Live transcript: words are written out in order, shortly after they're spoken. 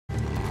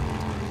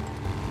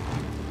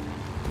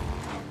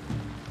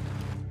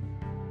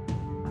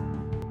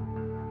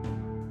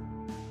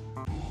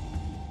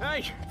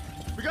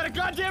We got a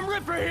goddamn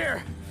Ripper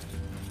here!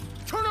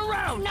 Turn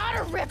around! Not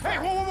a Ripper! Hey,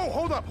 whoa, whoa,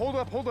 whoa,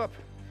 hold up.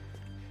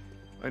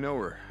 I know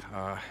her.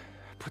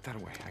 Put that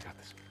away, I got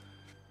this.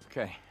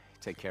 Okay,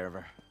 take care of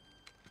her.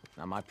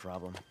 Not my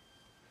problem.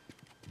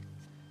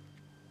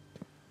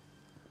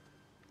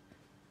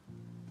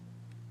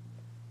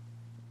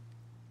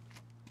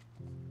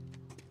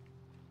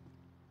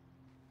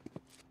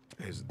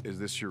 Is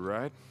this your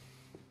ride?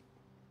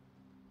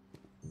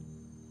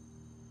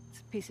 It's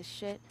a piece of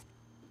shit,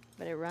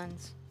 but it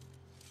runs.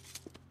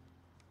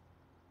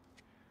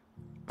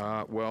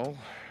 Well,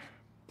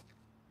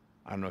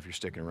 I don't know if you're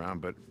sticking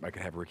around, but I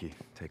could have Ricky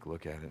take a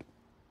look at it.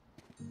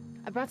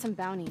 I brought some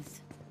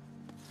bounties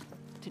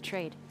to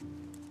trade.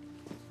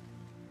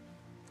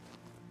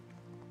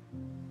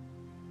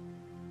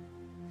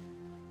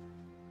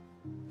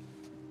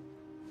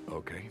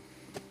 Okay.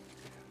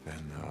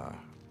 Then,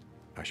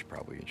 I should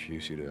probably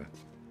introduce you to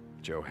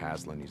Joe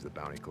Haslin. He's the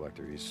bounty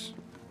collector. He's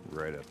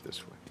right up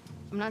this way.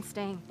 I'm not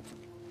staying.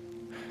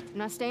 I'm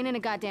not staying in a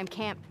goddamn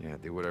camp. Yeah,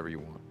 do whatever you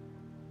want.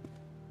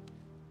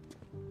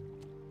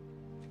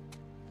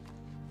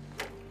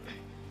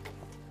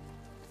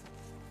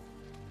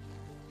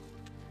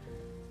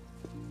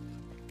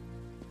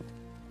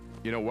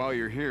 You know, while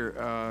you're here,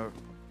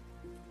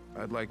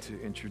 I'd like to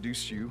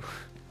introduce you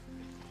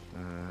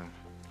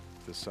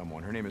to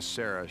someone. Her name is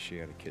Sarah. She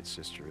had a kid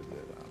sister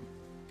that,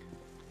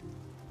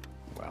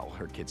 well,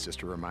 her kid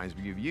sister reminds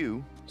me of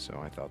you, so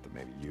I thought that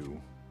maybe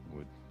you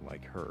would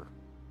like her.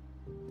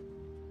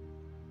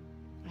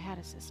 I had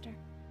a sister.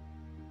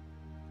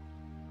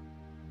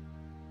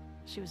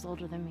 She was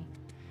older than me.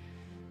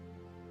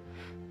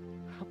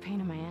 Real pain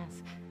in my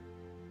ass.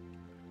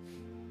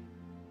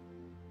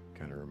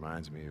 Kind of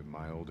reminds me of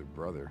my older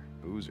brother,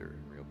 Boozer.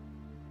 Real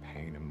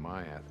pain in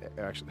my ass.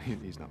 Actually,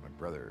 he's not my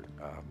brother.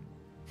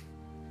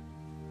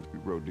 We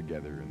rode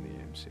together in the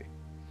AMC.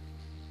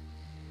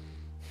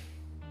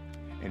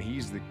 And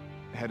he's the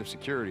head of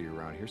security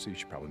around here, so you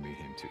should probably meet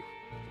him too.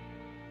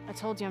 I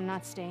told you I'm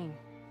not staying.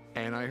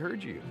 And I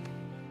heard you.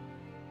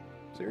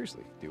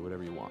 Seriously, do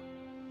whatever you want.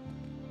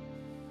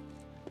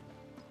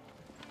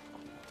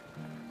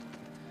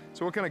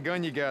 So what kind of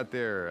gun you got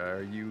there?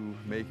 Are you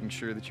making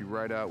sure that you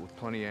ride out with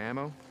plenty of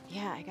ammo?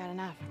 Yeah, I got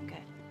enough. I'm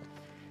good.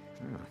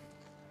 Yeah.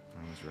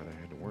 I was rather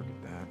had to work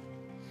at that.